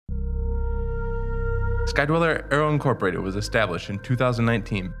Skydweller Aero Incorporated was established in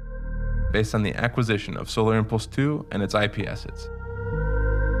 2019 based on the acquisition of Solar Impulse 2 and its IP assets.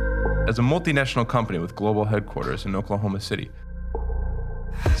 As a multinational company with global headquarters in Oklahoma City,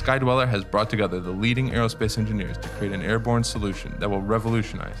 Skydweller has brought together the leading aerospace engineers to create an airborne solution that will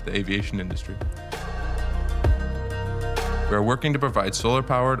revolutionize the aviation industry. We are working to provide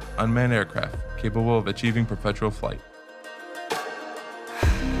solar-powered, unmanned aircraft capable of achieving perpetual flight.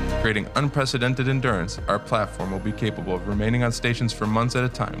 Creating unprecedented endurance, our platform will be capable of remaining on stations for months at a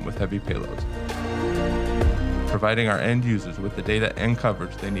time with heavy payloads, providing our end users with the data and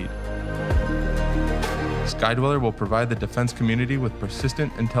coverage they need. Skydweller will provide the defense community with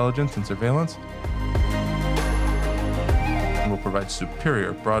persistent intelligence and surveillance, and will provide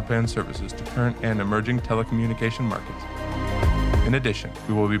superior broadband services to current and emerging telecommunication markets. In addition,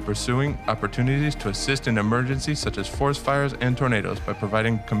 we will be pursuing opportunities to assist in emergencies such as forest fires and tornadoes by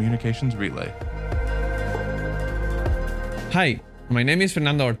providing communications relay. Hi, my name is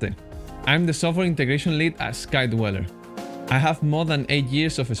Fernando Orte. I'm the software integration lead at Skydweller. I have more than 8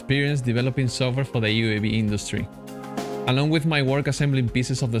 years of experience developing software for the UAV industry. Along with my work assembling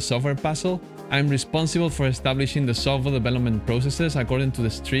pieces of the software puzzle, I'm responsible for establishing the software development processes according to the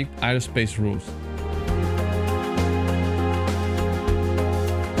strict aerospace rules.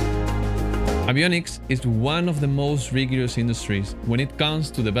 Avionics is one of the most rigorous industries when it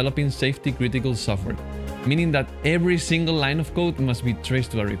comes to developing safety-critical software, meaning that every single line of code must be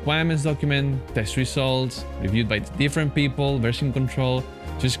traced to a requirements document, test results, reviewed by different people, version control.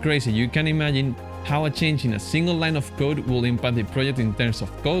 Just crazy. You can imagine how a change in a single line of code will impact the project in terms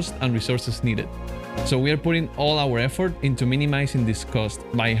of cost and resources needed. So we are putting all our effort into minimizing this cost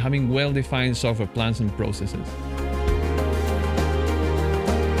by having well-defined software plans and processes.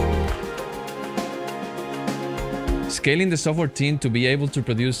 Scaling the software team to be able to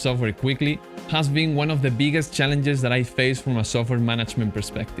produce software quickly has been one of the biggest challenges that I face from a software management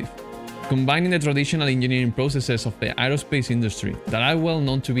perspective. Combining the traditional engineering processes of the aerospace industry that are well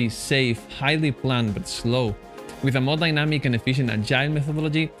known to be safe, highly planned but slow, with a more dynamic and efficient agile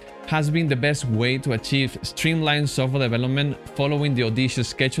methodology has been the best way to achieve streamlined software development following the audacious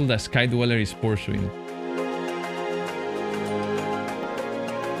schedule that Skydweller is pursuing.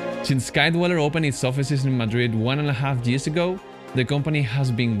 Since Skydweller opened its offices in Madrid 1.5 years ago, the company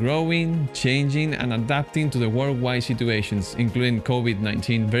has been growing, changing, and adapting to the worldwide situations, including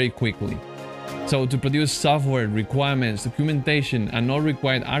COVID-19, very quickly. So to produce software, requirements, documentation, and all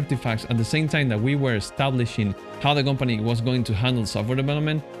required artifacts at the same time that we were establishing how the company was going to handle software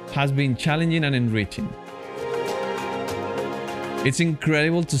development has been challenging and enriching. It's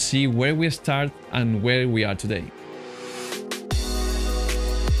incredible to see where we start and where we are today.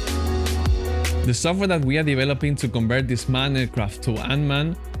 The software that we are developing to convert this manned aircraft to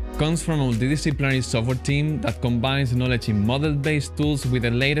unmanned comes from a multidisciplinary software team that combines knowledge in model-based tools with the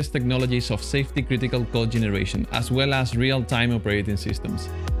latest technologies of safety-critical code generation, as well as real-time operating systems.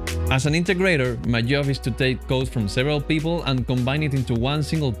 As an integrator, my job is to take code from several people and combine it into one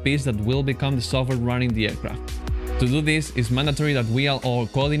single piece that will become the software running the aircraft. To do this, it's mandatory that we are all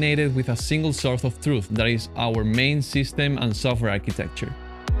coordinated with a single source of truth, that is our main system and software architecture.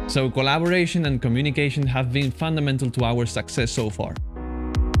 So collaboration and communication have been fundamental to our success so far.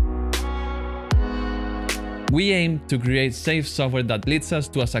 We aim to create safe software that leads us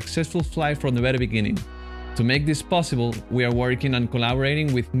to a successful flight from the very beginning. To make this possible, we are working and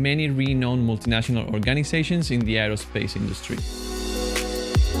collaborating with many renowned multinational organizations in the aerospace industry.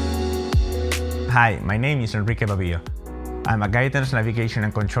 Hi, my name is Enrique Babillo. I'm a guidance, navigation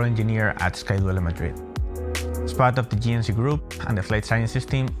and control engineer at Skydweller Madrid. As part of the GNC Group and the Flight Sciences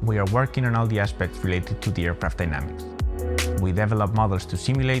team, we are working on all the aspects related to the aircraft dynamics. We develop models to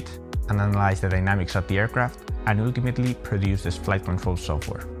simulate and analyze the dynamics of the aircraft and ultimately produce this flight control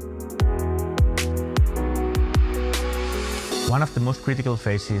software. One of the most critical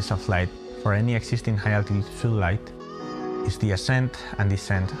phases of flight for any existing high-altitude flight is the ascent and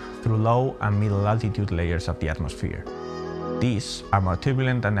descent through low and middle altitude layers of the atmosphere. These are more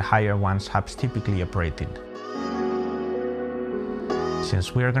turbulent than the higher ones hubs typically operate in.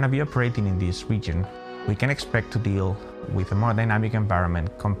 Since we are going to be operating in this region, we can expect to deal with a more dynamic environment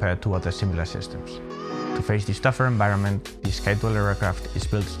compared to other similar systems. To face this tougher environment, the Skydweller aircraft is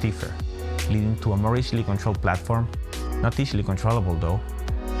built stiffer, leading to a more easily controlled platform, not easily controllable though,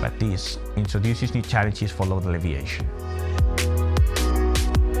 but this introduces new challenges for low-level aviation.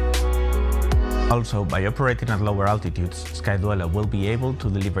 Also, by operating at lower altitudes, Skydweller will be able to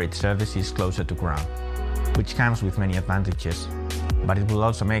deliver its services closer to ground, which comes with many advantages, but it will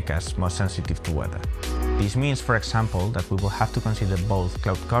also make us more sensitive to weather. This means, for example, that we will have to consider both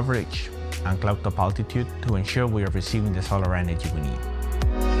cloud coverage and cloud top altitude to ensure we are receiving the solar energy we need.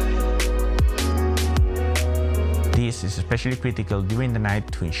 This is especially critical during the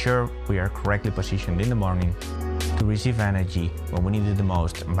night to ensure we are correctly positioned in the morning to receive energy when we need it the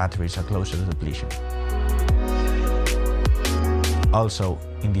most and batteries are closer to depletion. Also,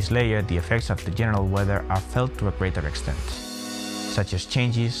 in this layer, the effects of the general weather are felt to a greater extent, such as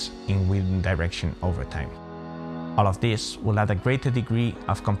changes in wind direction over time. All of this will add a greater degree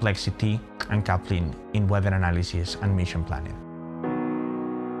of complexity and coupling in weather analysis and mission planning.